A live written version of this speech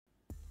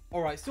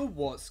Alright, so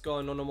what's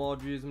going on,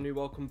 viewers, and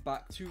welcome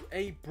back to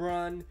a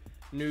brand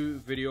new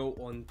video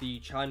on the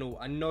channel.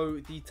 I know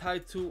the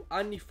title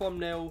and the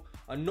thumbnail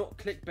are not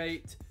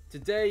clickbait.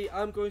 Today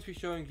I'm going to be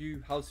showing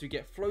you how to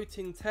get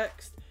floating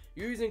text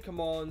using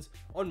commands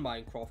on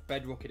Minecraft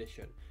Bedrock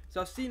Edition.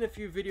 So I've seen a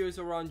few videos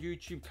around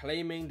YouTube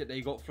claiming that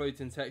they got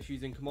floating text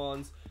using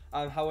commands,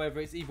 however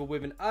it's either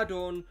with an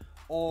add-on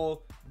or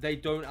they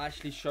don't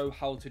actually show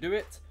how to do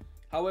it.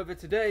 However,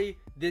 today,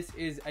 this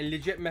is a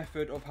legit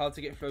method of how to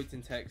get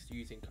floating text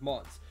using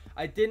commands.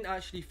 I didn't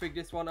actually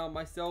figure this one out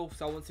myself,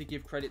 so I want to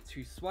give credit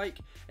to Swike.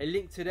 A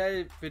link to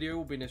their video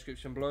will be in the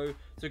description below,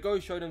 so go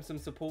show them some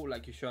support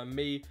like you're showing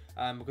me,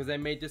 because they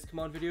made this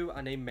command video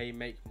and they may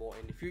make more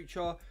in the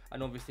future.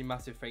 And obviously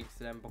massive thanks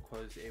to them,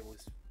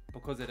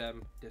 because of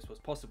them this was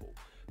possible.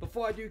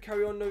 Before I do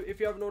carry on though, if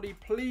you haven't already,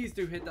 please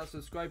do hit that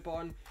subscribe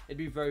button. It'd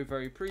be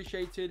very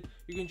appreciated.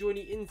 You can join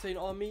the Insane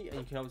Army and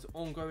you can have this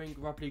ongoing,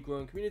 rapidly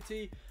growing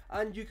community,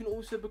 and you can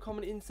also become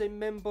an Insane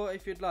member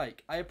if you'd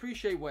like. I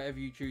appreciate whatever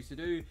you choose to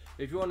do.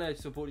 If you want to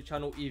support the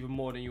channel even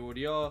more than you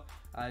already are,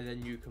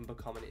 then you can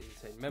become an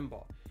Insane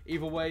member.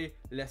 Either way,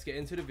 let's get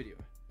into the video.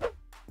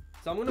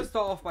 So I'm going to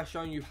start off by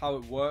showing you how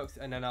it works,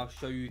 and then I'll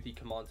show you the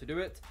command to do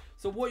it.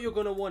 So what you're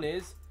going to want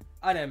is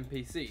an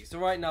NPC. So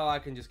right now I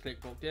can just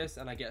click block this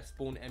and I get a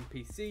spawn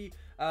NPC.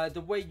 The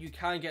way you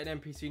can get an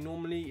NPC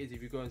normally is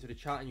if you go into the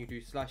chat and you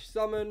do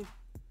 /summon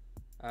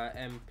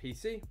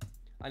NPC,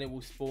 and it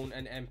will spawn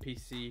an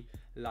NPC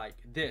like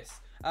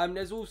this.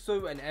 There's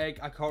also an egg.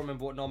 I can't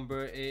remember what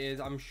number it is.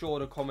 I'm sure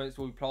the comments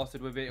will be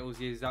plastered with it. It was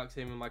the exact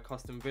same in my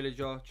custom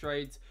villager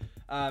trades.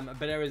 But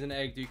there is an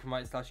egg that you can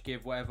write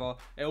 /give, whatever.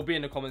 It'll be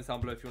in the comments down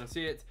below if you want to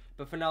see it.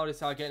 But for now, this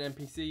is how I get an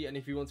NPC, and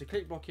if you want to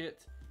click block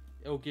it,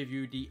 it'll give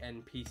you the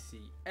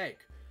NPC egg.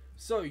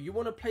 So you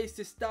want to place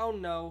this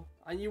down now,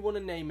 and you want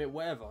to name it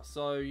whatever.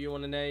 So you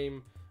want to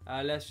name,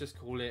 let's just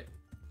call it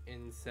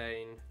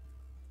InsaneOrbitzz.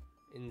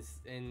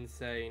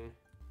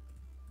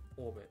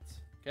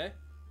 Okay,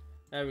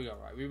 there we go.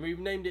 Right, we've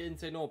named it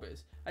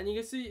InsaneOrbitzz, and you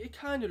can see it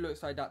kind of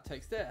looks like that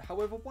text there.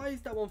 However, why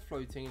is that one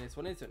floating and this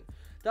one isn't?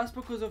 That's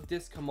because of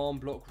this command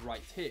block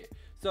right here.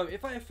 So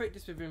if I affect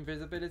this with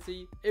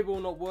invisibility, it will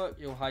not work.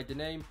 It'll hide the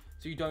name,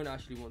 so you don't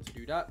actually want to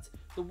do that.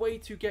 The way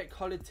to get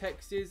colored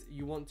text is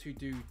you want to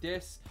do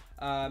this.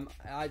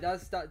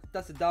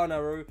 That's a down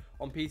arrow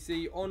on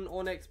PC. On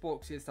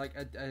Xbox, it's like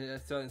a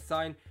certain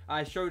sign.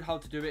 I showed how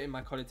to do it in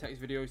my colored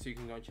text video, so you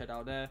can go and check it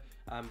out there.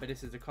 But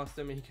this is a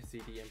custom, and you can see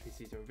the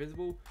NPCs are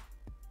invisible.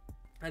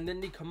 And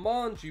then the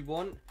command you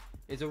want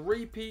is a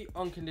repeat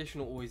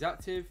unconditional always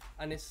active,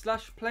 and it's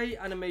 /play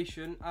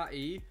animation at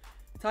E,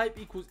 type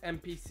equals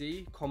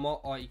NPC, comma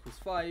R equals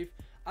 5,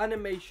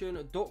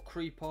 animation dot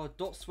creeper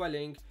dot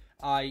swelling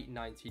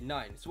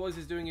I99. So what this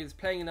is doing is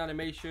playing an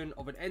animation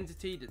of an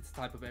entity that's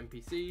type of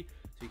NPC.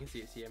 So you can see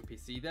it's the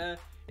NPC there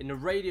in the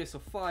radius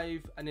of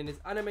 5, and then it's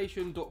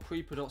animation dot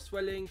creeper dot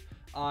swelling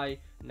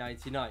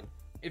I99.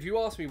 If you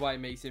ask me why it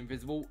makes it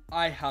invisible,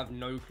 I have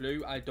no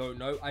clue. I don't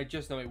know. I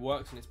just know it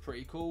works and it's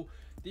pretty cool.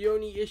 The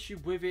only issue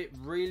with it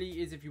really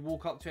is if you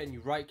walk up to it and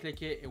you right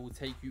click it, it will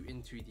take you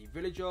into the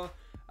villager.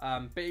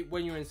 But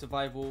when you're in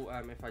survival,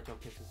 if I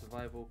jump into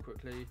survival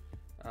quickly,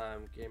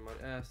 game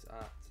mode S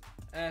at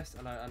S,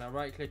 and I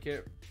right click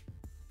it,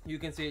 you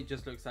can see it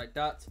just looks like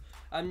that.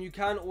 You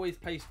can always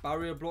place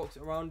barrier blocks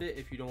around it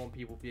if you don't want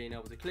people being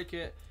able to click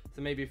it.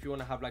 So maybe if you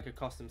want to have like a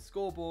custom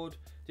scoreboard,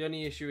 the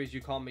only issue is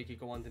you can't make it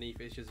go underneath.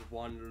 It's just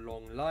one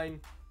long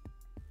line,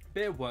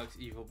 but it works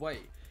either way.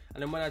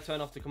 And then when I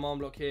turn off the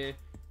command block here,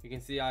 you can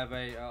see I have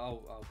a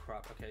oh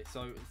crap. Okay,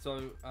 so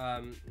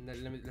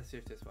let's see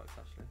if this works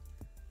actually.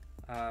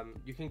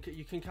 You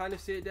can kind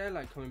of see it there,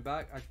 like coming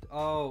back.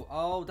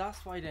 Oh,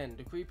 that's why then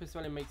the creeper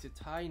swelling makes it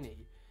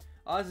tiny.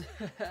 That's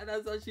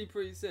actually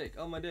pretty sick.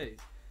 Oh my days.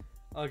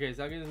 Okay,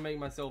 so I can just make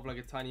myself like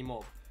a tiny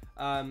mob.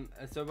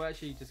 So we're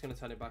actually just going to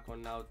turn it back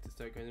on now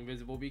so it goes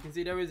invisible. But you can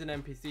see there is an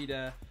NPC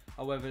there.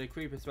 However, the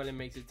creeper swelling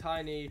makes it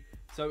tiny,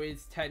 so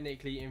it's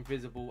technically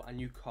invisible and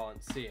you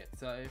can't see it.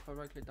 So if I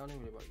right click down, it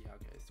will work. Yeah,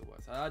 okay, it still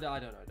works. I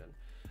don't know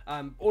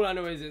then. All I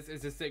know is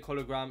it's a sick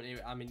hologram,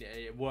 and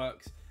it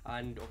works.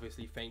 And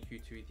obviously thank you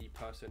to the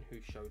person who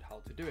showed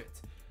how to do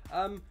it.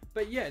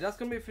 But yeah, that's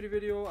gonna be it for the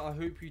video. I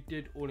hope you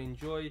did all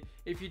enjoy.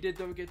 If you did,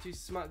 don't forget to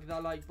smack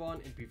that like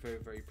button. It'd be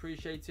very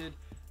appreciated.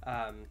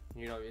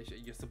 You know,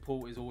 your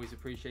support is always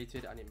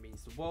appreciated and it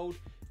means the world.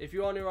 If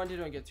you are new around here,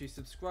 don't forget to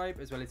subscribe,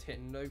 as well as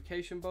hitting the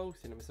notification bell so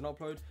you don't miss an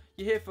upload.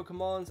 You're here for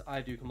commands.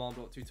 I do command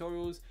block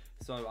tutorials,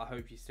 so I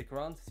hope you stick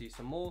around to see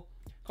some more.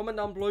 Comment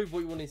down below what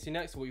you want to see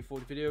next, or what you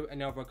thought of the video,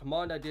 any other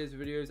command ideas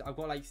videos. I've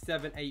got like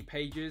 7-8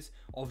 pages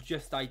of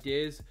just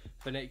ideas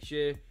for next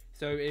year.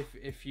 So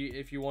if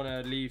you want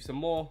to leave some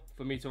more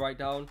for me to write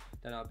down,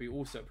 then I'd be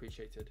also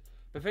appreciated.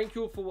 But thank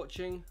you all for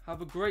watching.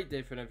 Have a great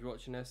day for whenever you're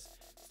watching this.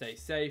 Stay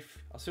safe.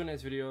 I'll see you in the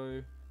next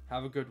video.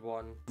 Have a good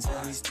one.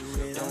 Always do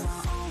it on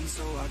my own,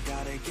 so I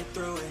gotta get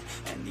through it.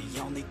 And the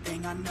only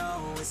thing I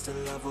know is to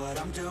love what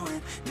I'm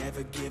doing.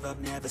 Never give up,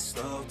 never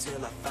slow,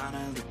 till I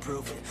finally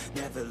prove it.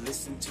 Never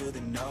listen to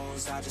the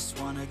no's, I just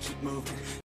wanna keep moving.